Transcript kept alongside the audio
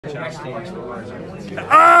I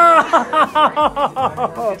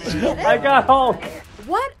got home.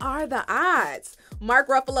 What are the odds? Mark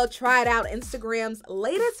Ruffalo tried out Instagram's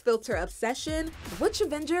latest filter obsession. Which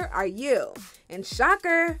Avenger are you? And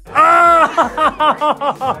shocker,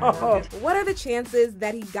 what are the chances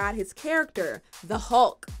that he got his character, the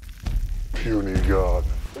Hulk? Puny God.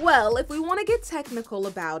 Well, if we want to get technical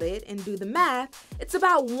about it and do the math, it's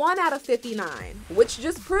about 1 out of 59, which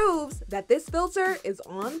just proves that this filter is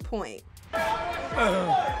on point.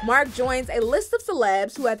 Mark joins a list of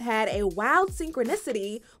celebs who have had a wild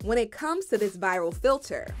synchronicity when it comes to this viral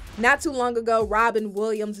filter. Not too long ago, Robin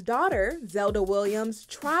Williams' daughter, Zelda Williams,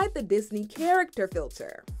 tried the Disney character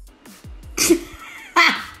filter.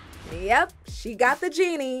 Yep, she got the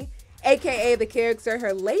genie, aka the character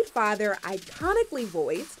her late father iconically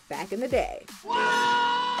voiced back in the day.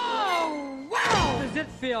 Whoa! Wow! Does it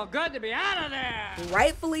feel good to be out of there?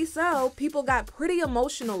 Rightfully so, people got pretty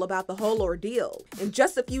emotional about the whole ordeal. In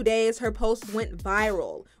just a few days, her post went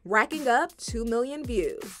viral, racking up 2 million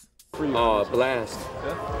views. Oh, blast.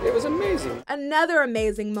 It was amazing. Another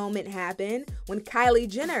amazing moment happened when Kylie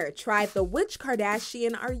Jenner tried the Which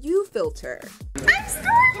Kardashian Are You filter. I'm Stormy!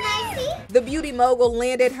 Can I see? The beauty mogul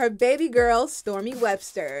landed her baby girl, Stormy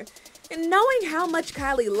Webster. And knowing how much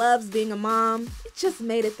Kylie loves being a mom, it just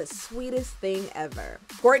made it the sweetest thing ever.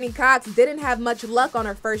 Courtney Cox didn't have much luck on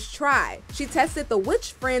her first try. She tested the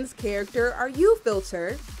Which Friends Character Are You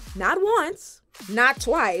filter, not once, not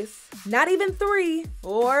twice, not even 3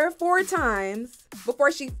 or 4 times,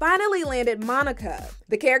 before she finally landed Monica,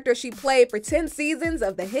 the character she played for 10 seasons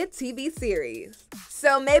of the hit TV series.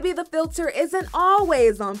 So maybe the filter isn't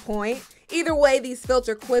always on point. Either way, these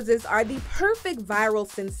filter quizzes are the perfect viral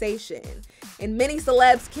sensation, and many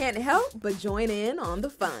celebs can't help but join in on the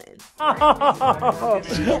fun.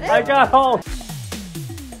 I got home.